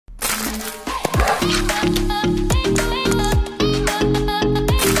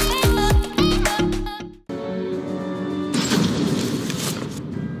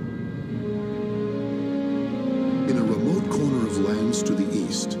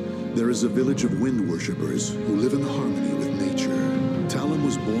There is a village of wind worshippers who live in harmony with nature. Talim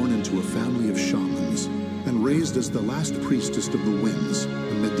was born into a family of shamans and raised as the last priestess of the winds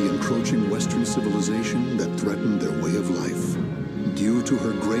amid the encroaching Western civilization that threatened their way of life. Due to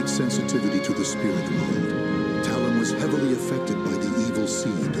her great sensitivity to the spirit world, Talim was heavily affected by the evil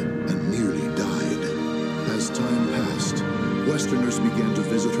seed and nearly died. As time passed, Westerners began to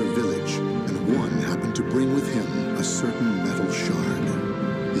visit her village, and one happened to bring with him a certain metal shard.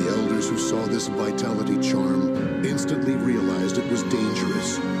 The elders who saw this vitality charm instantly realized it was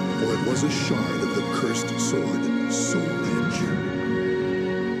dangerous, for it was a shard of the cursed sword, Soul Edge.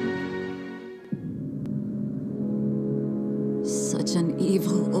 Such an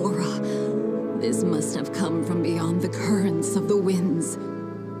evil aura. This must have come from beyond the currents of the winds.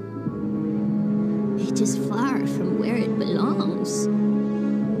 It is far from where it belongs.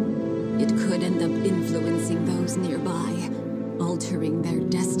 It could end up influencing those nearby, altering their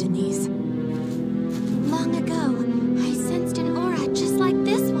destinies. Long ago, I sensed an aura just like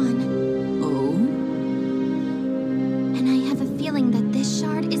this one. Oh? And I have a feeling that this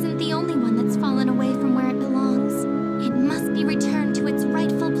shard isn't the only one that's fallen away from where it belongs. It must be returned to its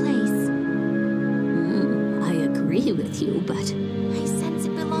rightful place. I agree with you, but I sense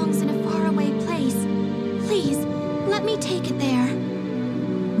it belongs in a faraway place. Please, let me take it there.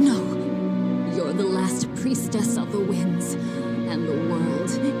 No. You're the last priestess of the winds, and the world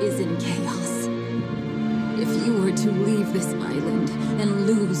is in chaos. If you were to leave this island and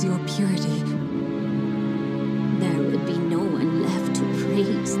lose your purity, there would be no one left to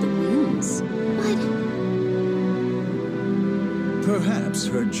praise the winds. What? Perhaps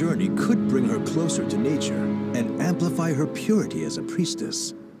her journey could bring her closer to nature and amplify her purity as a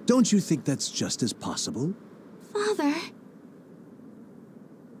priestess. Don't you think that's just as possible? Father?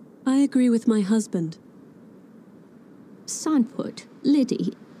 I agree with my husband. Sanput,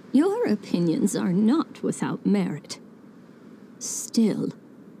 Liddy, your opinions are not without merit. Still,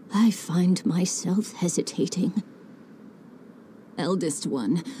 I find myself hesitating. Eldest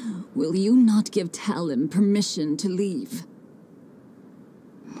one, will you not give Talim permission to leave?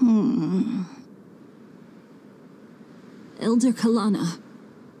 Elder Kalana.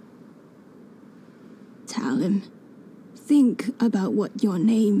 Talim, think about what your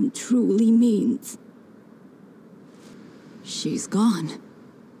name truly means. She's gone.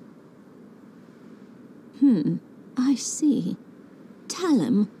 I see.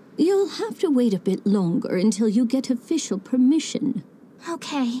 Talim, you'll have to wait a bit longer until you get official permission.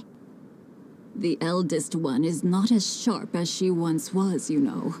 Okay. The eldest one is not as sharp as she once was, you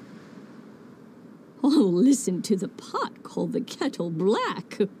know. Oh, listen to the pot call the kettle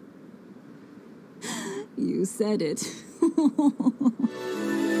black. You said it. Such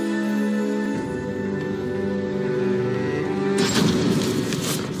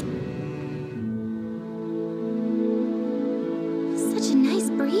a nice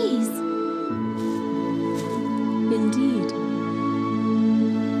breeze. Indeed.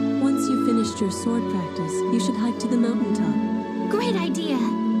 Once you've finished your sword practice, you should hike to the mountaintop. Great idea.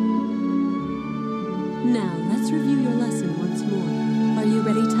 Now, let's review your lesson once more. Are you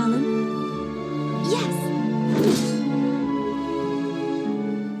ready, Talim? Yes.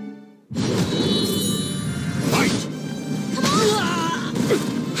 Fight! Come on!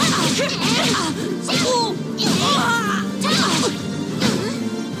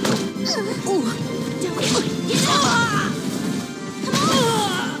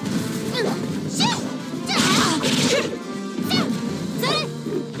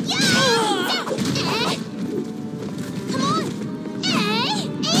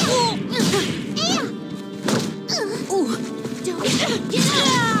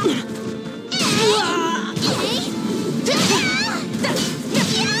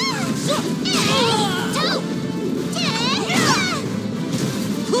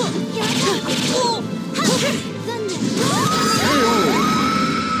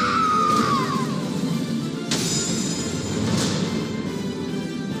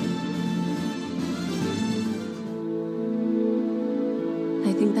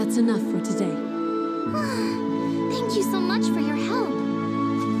 I think that's enough for today. Thank you so much for your help.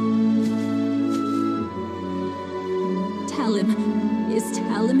 Talim. Is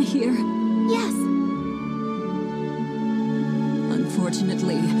Talim here? Yes.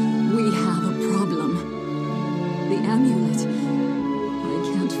 Unfortunately, we have a problem. The amulet. I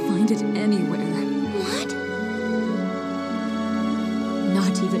can't find it anywhere. What?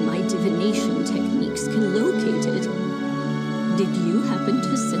 Not even my divination techniques can locate it. Did you happen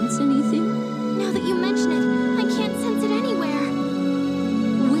to sense anything? Now that you mention it, I can't sense it anywhere.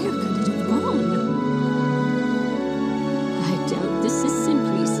 Where could it have gone? I doubt this is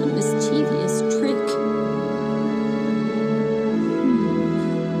simply some mischievous trick.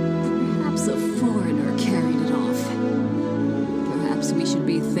 Perhaps a foreigner carried it off. Perhaps we should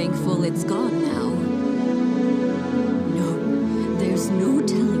be thankful it's gone now. No, there's no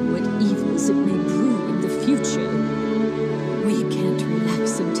telling what evils it may brew in the future. We can't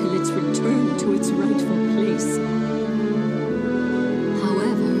relax until it's returned to its rightful place.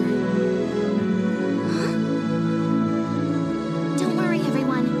 However... Don't worry,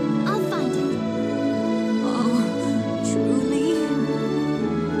 everyone. I'll find it. Oh, truly?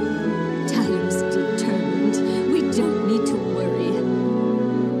 Talim's determined. We don't need to worry.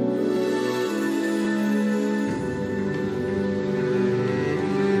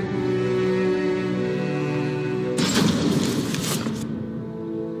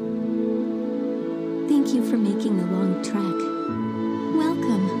 Thank you for making the long trek.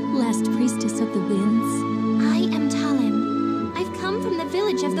 Welcome, last priestess of the winds. I am Talim. I've come from the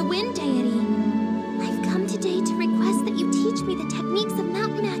village of the wind deity. I've come today to request that you teach me the techniques of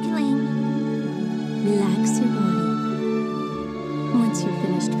mountain-aculing. Relax your body. Once you're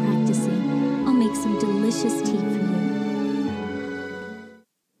finished practicing, I'll make some delicious tea for you.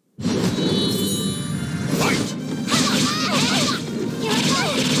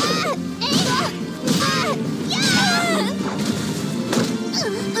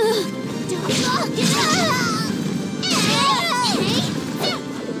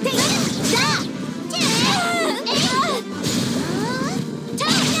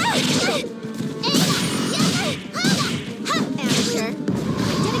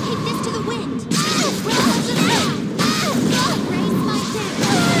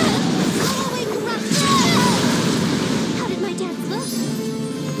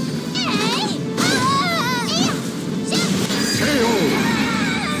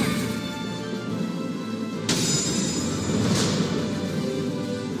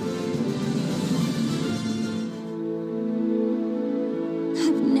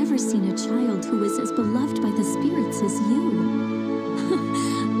 Seen a child who was as beloved by the spirits as you.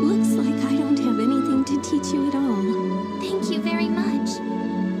 Looks like I don't have anything to teach you at all. Thank you very much.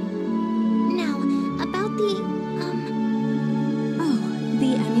 Now, about the, Oh,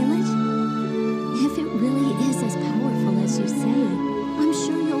 the amulet? If it really is as powerful as you say, I'm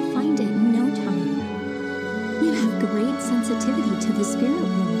sure you'll find it in no time. You have great sensitivity to the spirit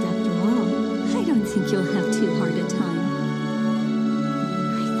world, after all. I don't think you'll have too hard a time.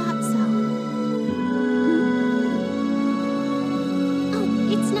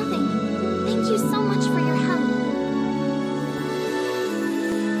 It's nothing. Thank you so much for your help.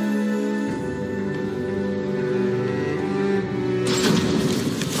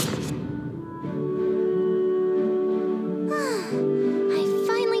 I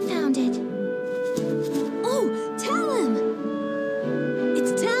finally found it. Oh, Talim!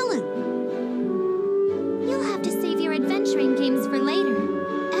 It's Talim! You'll have to save your adventuring games for later.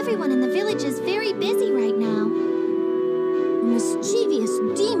 Everyone in the village is very busy right now. Mischievous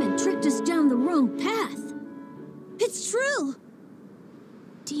demon tricked us down the wrong path. It's true.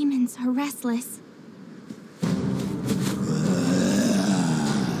 Demons are restless.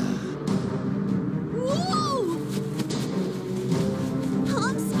 Whoa!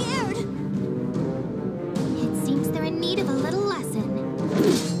 I'm scared. It seems they're in need of a little lesson.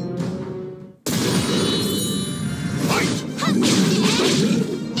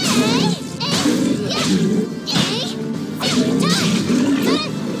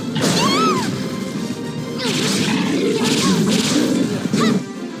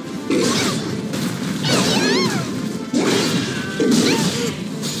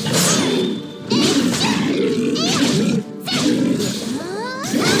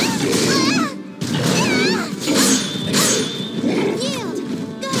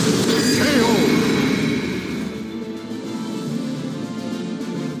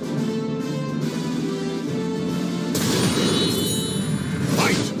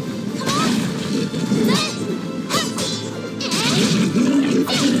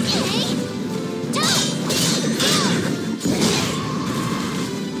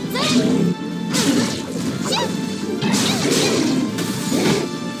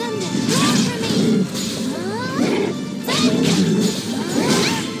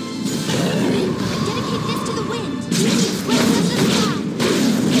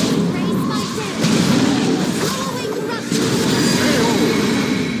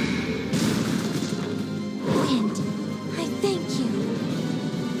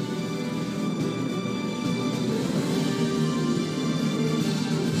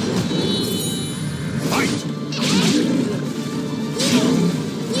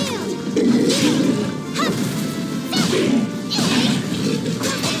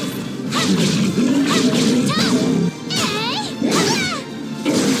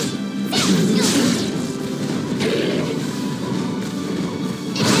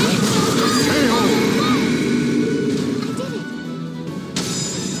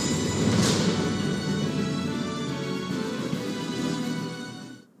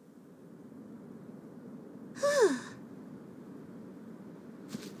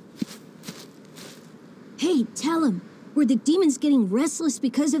 Were the demons getting restless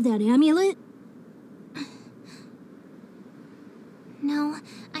because of that amulet? No,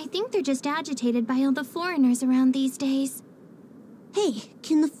 I think they're just agitated by all the foreigners around these days. Hey,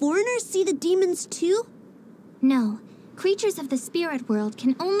 can the foreigners see the demons too? No, creatures of the spirit world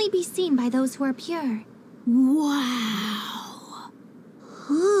can only be seen by those who are pure. Wow.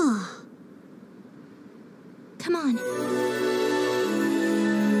 Huh. Come on.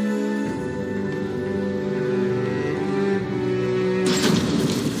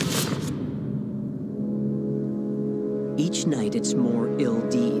 Each night it's more ill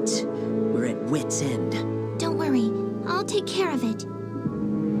deeds. We're at wit's end. Don't worry, I'll take care of it.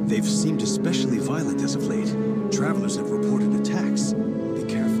 They've seemed especially violent as of late. Travelers have reported attacks. Be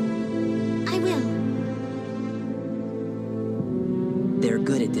careful. I will. They're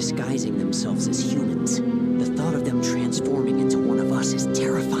good at disguising themselves as humans. The thought of them transforming into one of us is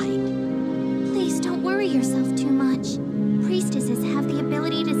terrifying. Please don't worry yourself too much. Priestesses have the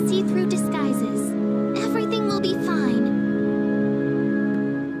ability to see through disguises. Everything will be fine.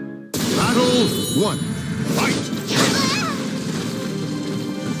 Battle 1. Fight!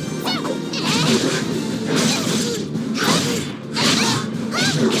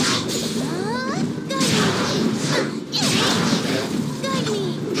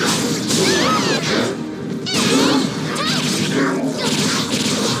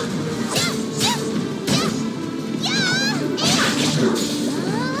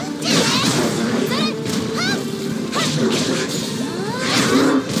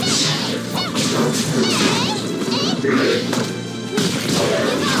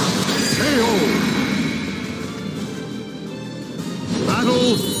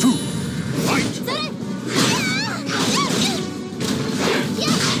 Battle 2. Fight!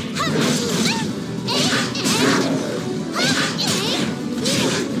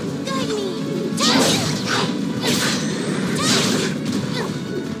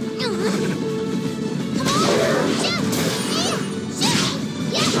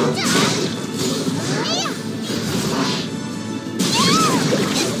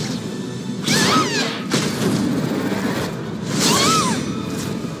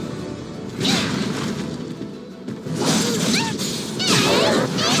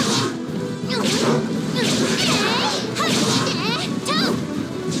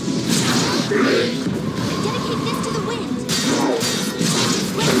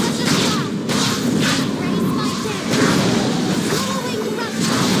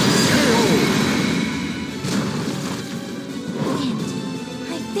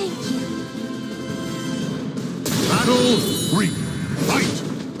 Battle 3. Fight!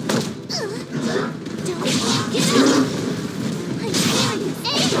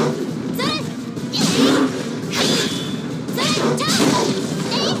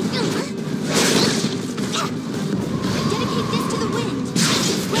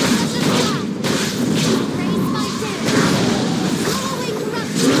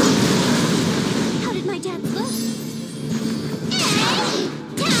 How did my dance look?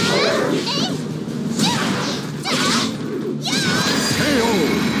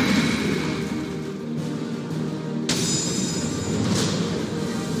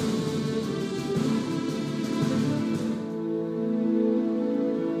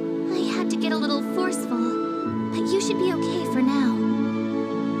 I had to get a little forceful, but you should be okay for now.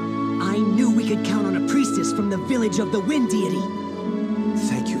 I knew we could count on a priestess from the village of the wind deity.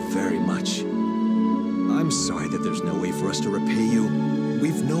 Thank you very much. I'm sorry that there's no way for us to repay you.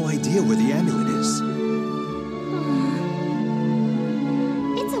 We've no idea where the amulet is.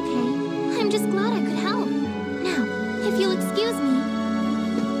 It's okay. I'm just glad I could help. Now, if you'll excuse me.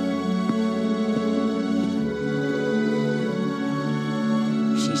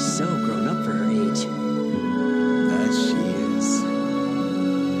 She's so grown up for her age. That she is.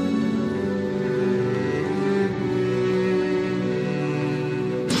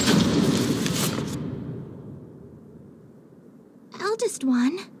 Eldest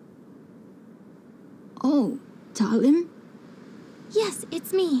one. Oh, Talim? Yes,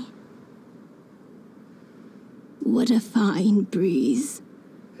 it's me. What a fine breeze.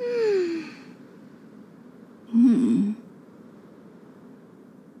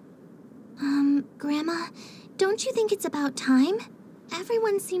 Grandma, don't you think it's about time?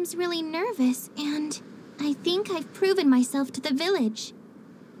 Everyone seems really nervous, and I think I've proven myself to the village.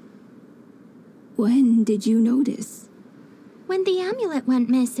 When did you notice? When the amulet went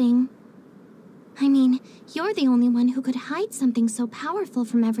missing. I mean, you're the only one who could hide something so powerful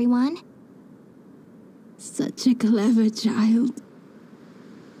from everyone. Such a clever child.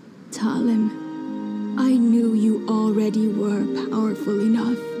 Talim, I knew you already were powerful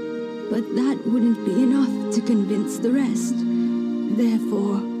enough. But that wouldn't be enough to convince the rest.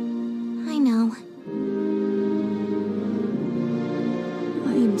 Therefore... I know.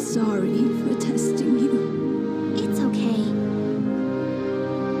 I am sorry for testing you. It's okay.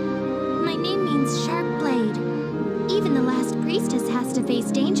 My name means Sharp Blade. Even the last priestess has to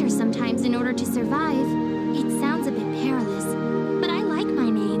face danger sometimes in order to survive. It sounds a bit perilous, but I like my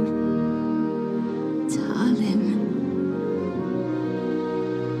name. Talim.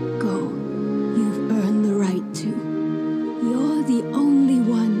 Go. You've earned the right to. You're the only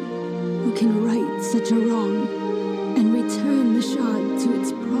one who can right such a wrong and return the shard to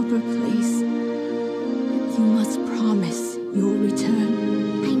its proper place. You must promise you'll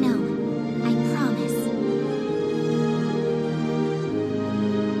return. I know. I promise.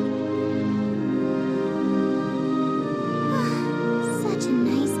 Such a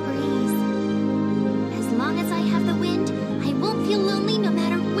nice breeze. As long as I have the wind, I won't feel lonely no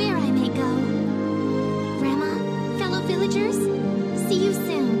matter where I may go. Grandma, fellow villagers, see you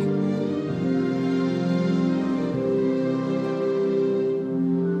soon.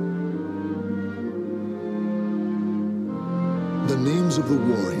 The names of the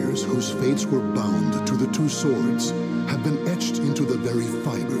warriors whose fates were bound to the two swords have been etched into the very